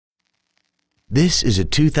This is a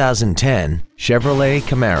 2010 Chevrolet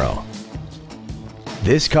Camaro.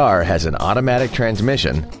 This car has an automatic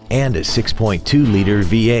transmission and a 6.2-liter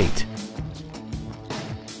V8.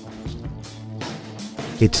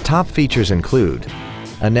 Its top features include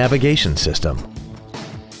a navigation system,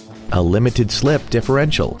 a limited slip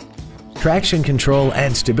differential, traction control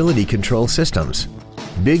and stability control systems,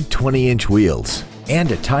 big 20-inch wheels,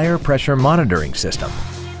 and a tire pressure monitoring system.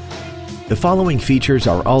 The following features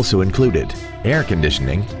are also included: air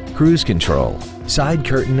conditioning, cruise control, side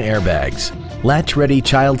curtain airbags, latch-ready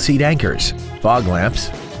child seat anchors, fog lamps,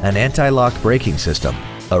 an anti-lock braking system,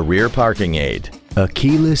 a rear parking aid, a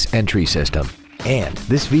keyless entry system, and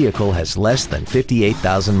this vehicle has less than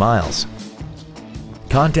 58,000 miles.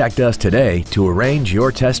 Contact us today to arrange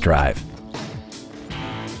your test drive.